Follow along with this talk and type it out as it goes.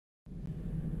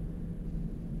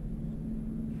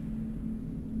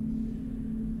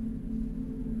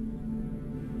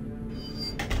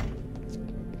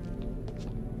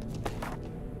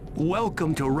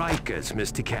Welcome to Rikers,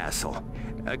 Mr. Castle.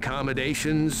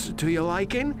 Accommodations to your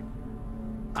liking?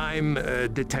 I'm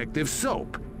Detective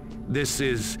Soap. This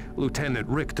is Lieutenant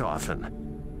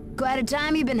Richtofen. Quite a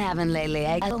time you've been having lately,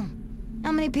 eh?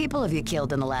 How many people have you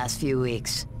killed in the last few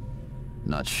weeks?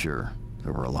 Not sure.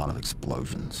 There were a lot of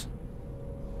explosions.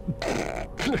 And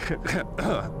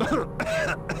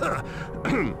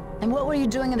what were you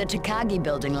doing in the Takagi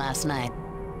building last night?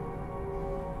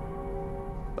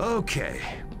 Okay,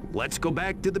 let's go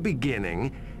back to the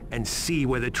beginning and see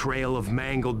where the trail of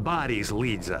mangled bodies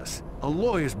leads us. A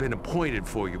lawyer's been appointed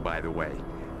for you, by the way.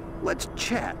 Let's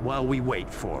chat while we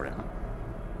wait for him.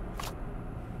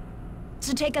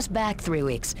 So take us back 3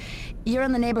 weeks. You're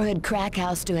in the neighborhood crack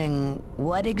house doing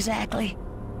what exactly?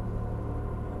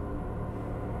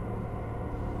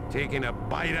 Taking a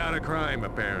bite out of crime,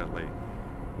 apparently.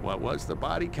 What was the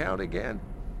body count again?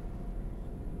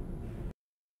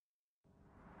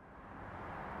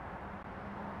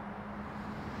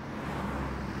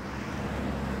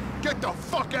 Get the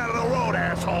fuck out of the road,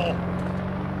 asshole!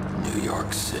 New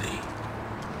York City.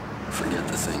 Forget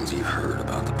the things you've heard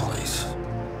about the place.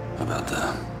 About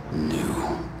the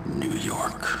new New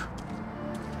York.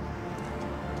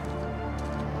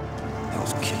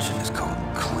 Hell's Kitchen is called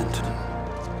Clinton.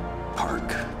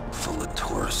 Park full of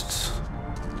tourists.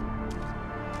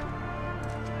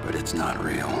 But it's not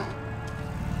real.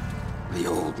 The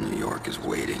old New York is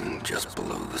waiting just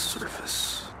below the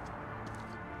surface.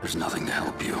 There's nothing to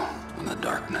help you when the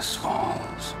darkness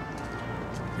falls.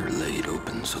 You're laid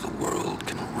open so the world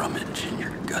can rummage in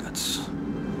your guts.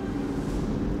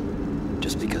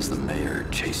 Just because the mayor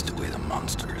chased away the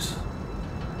monsters,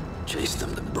 chased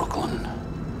them to Brooklyn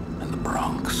and the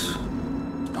Bronx,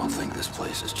 don't think this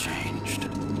place has changed.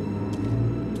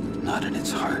 Not in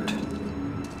its heart.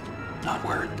 Not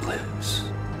where it lives.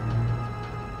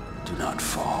 Do not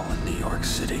fall in New York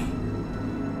City.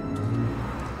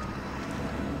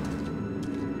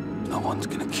 No one's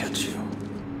gonna catch you.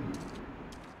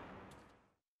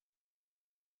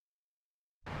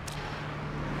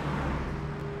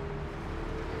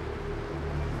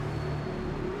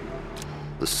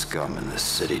 The scum in this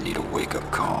city need a wake-up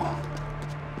call.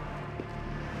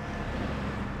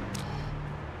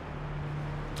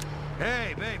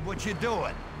 Hey, babe, what you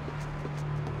doing?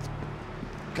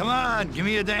 Come on, give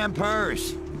me a damn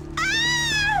purse.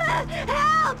 Ah!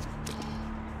 Help!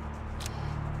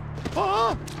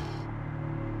 Huh?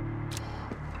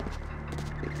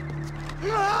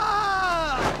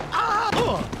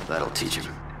 That'll teach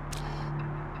him.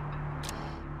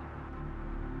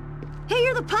 Hey,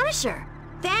 you're the Punisher.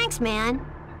 Thanks, man.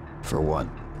 For what?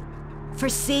 For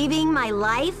saving my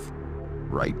life?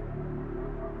 Right.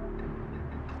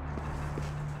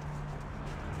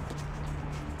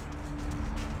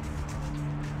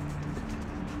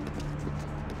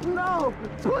 No,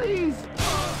 please!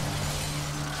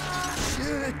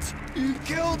 Shit! You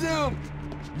killed him!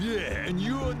 Yeah, and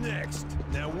you're next.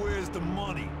 Now where's the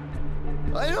money?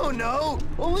 I don't know!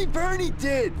 Only Bernie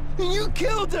did! And you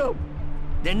killed him!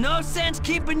 There's no sense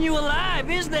keeping you alive,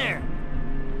 is there?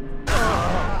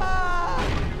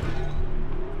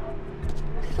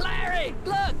 Larry,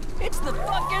 look! It's the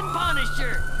fucking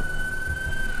Punisher!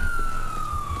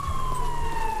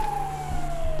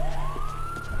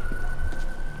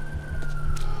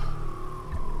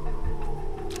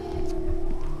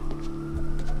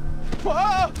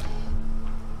 Ah!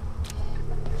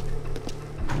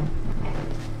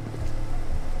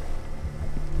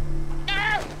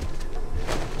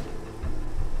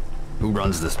 Who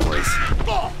runs this place?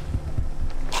 Oh!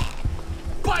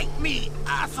 Bite me,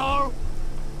 asshole!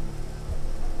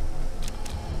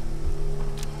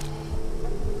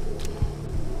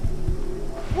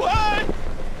 What?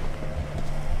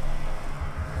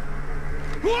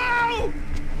 Whoa!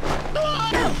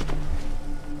 Ah!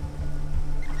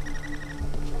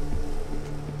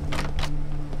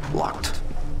 Locked.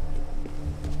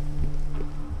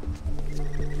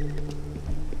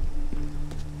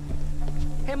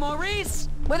 Hey, Maurice!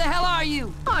 Where the hell are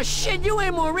you? Oh, shit, you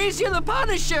ain't Maurice, you're the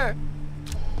Punisher!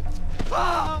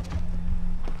 Ah!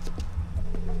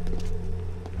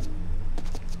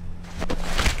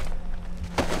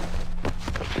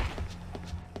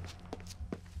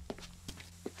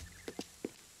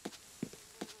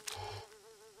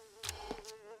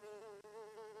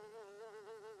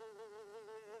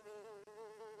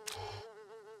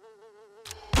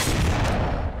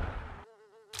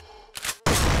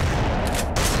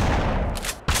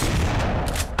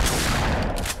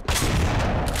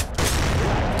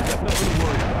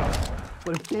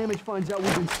 But if Damage finds out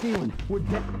we've been stealing, we're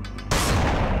dead.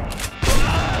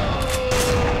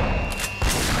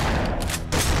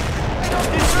 I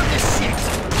don't deserve this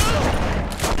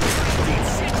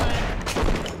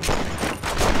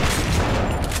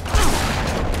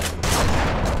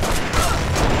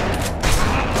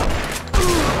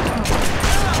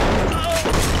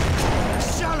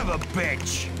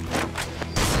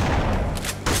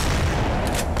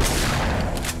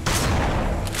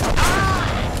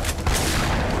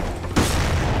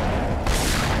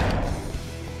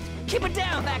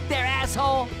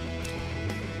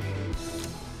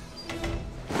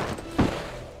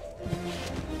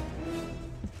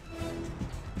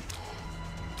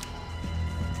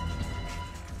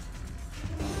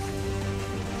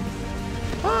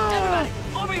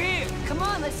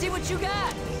see what you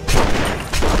got.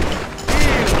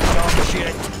 You dumb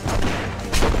shit!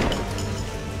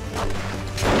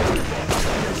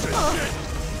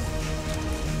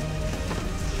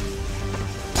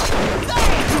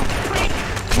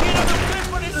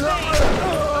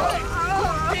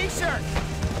 T-shirt.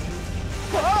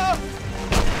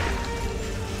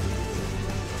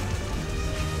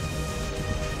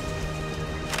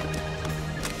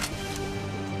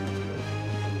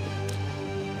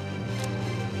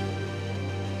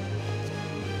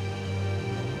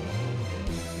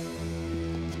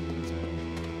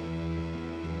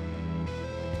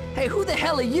 Hey, who the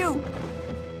hell are you?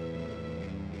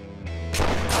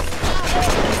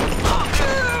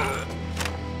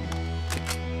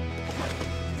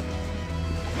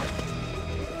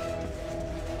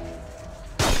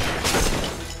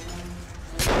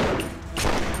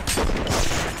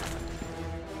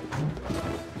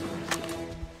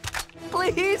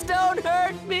 Please don't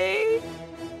hurt me!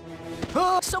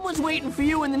 Someone's waiting for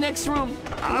you in the next room.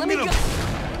 Let me go.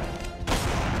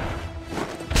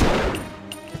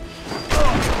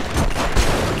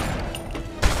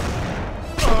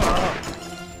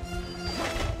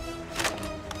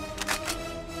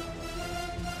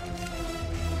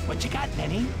 What you got,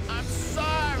 Benny? I'm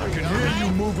sorry. I can hear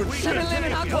you moving. Let me live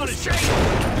and I'll go straight.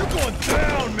 You're going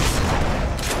down, man!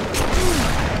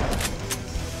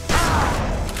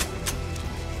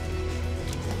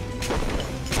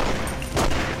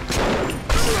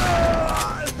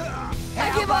 I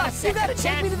give up. You gotta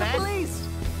take me to the police.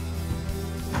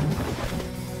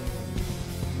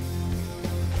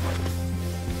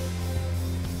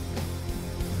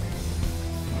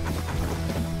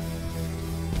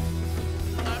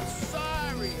 I'm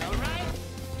sorry, all right?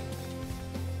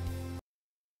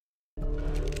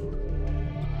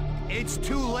 It's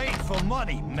too late for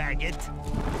money, maggot.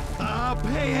 I'll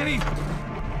pay any...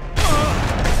 Oh!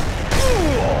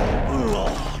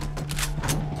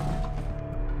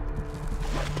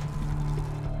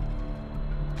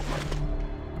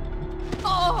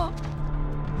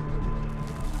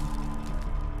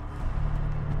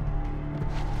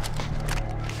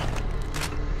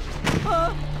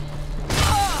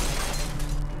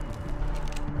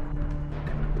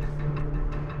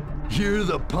 You're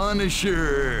the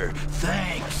Punisher.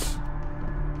 Thanks.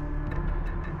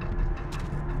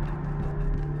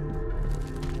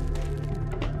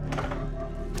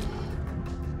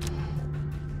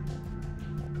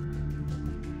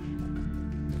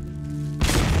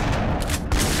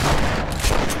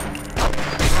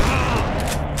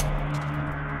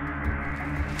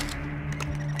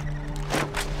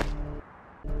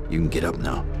 You can get up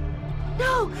now.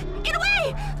 No! Get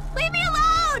away! Leave me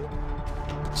alone!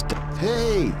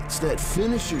 Hey, it's that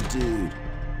finisher dude.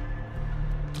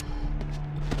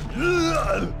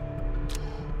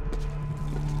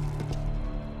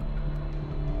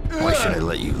 Why should I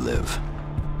let you live?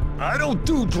 I don't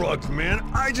do drugs, man.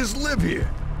 I just live here.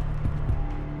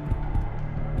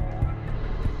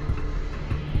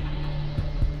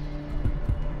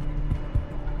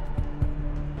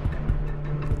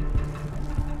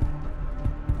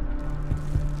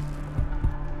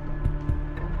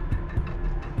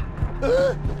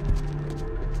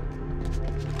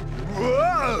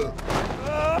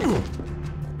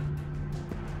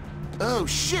 Oh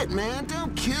shit, man,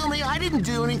 don't kill me. I didn't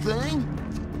do anything.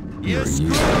 You're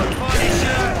screwed,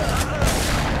 Punisher!